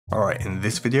Alright, in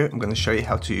this video I'm going to show you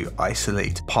how to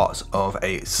isolate parts of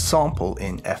a sample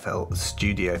in FL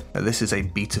Studio. Now, this is a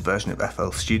beta version of FL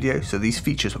Studio, so these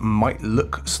features might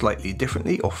look slightly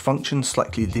differently or function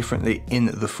slightly differently in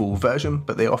the full version,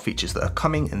 but they are features that are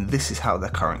coming and this is how they're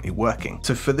currently working.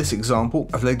 So for this example,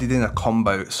 I've loaded in a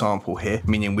combo sample here,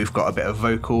 meaning we've got a bit of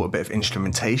vocal, a bit of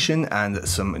instrumentation and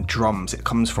some drums. It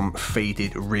comes from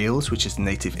Faded Reels, which is the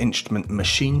native instrument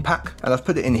machine pack. And I've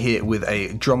put it in here with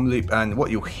a drum loop, and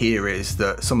what you'll hear is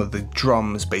that some of the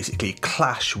drums basically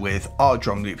clash with our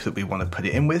drum loop that we want to put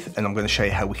it in with, and I'm going to show you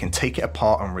how we can take it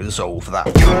apart and resolve that.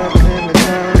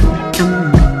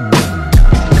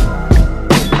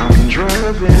 I'm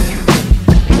driving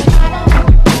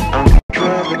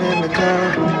in the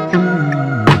car.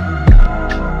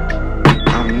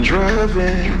 I'm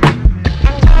driving.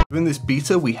 In this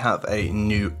beta, we have a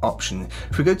new option.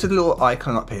 If we go to the little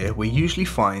icon up here, we usually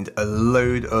find a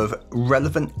load of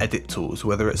relevant edit tools,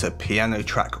 whether it's a piano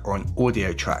track or an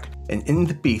audio track. And in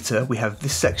the beta, we have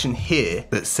this section here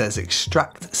that says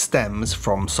extract stems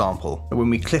from sample. And when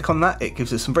we click on that, it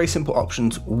gives us some very simple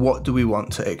options. What do we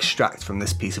want to extract from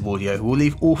this piece of audio? We'll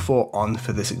leave all four on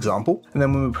for this example. And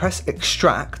then when we press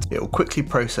extract, it will quickly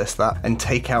process that and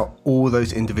take out all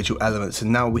those individual elements.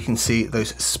 And now we can see those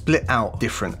split out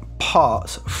different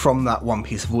parts from that one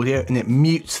piece of audio, and it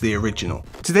mutes the original.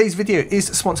 Today's video is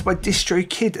sponsored by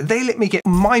DistroKid. They let me get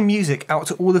my music out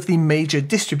to all of the major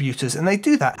distributors, and they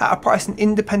do that at a price an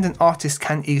independent artist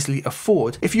can easily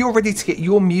afford. If you're ready to get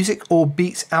your music or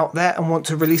beats out there and want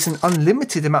to release an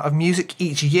unlimited amount of music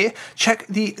each year, check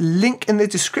the link in the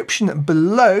description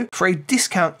below for a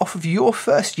discount off of your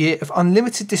first year of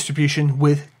unlimited distribution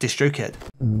with DistroKid.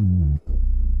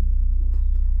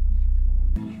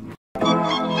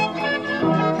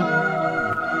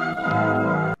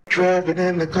 Driving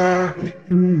in the car.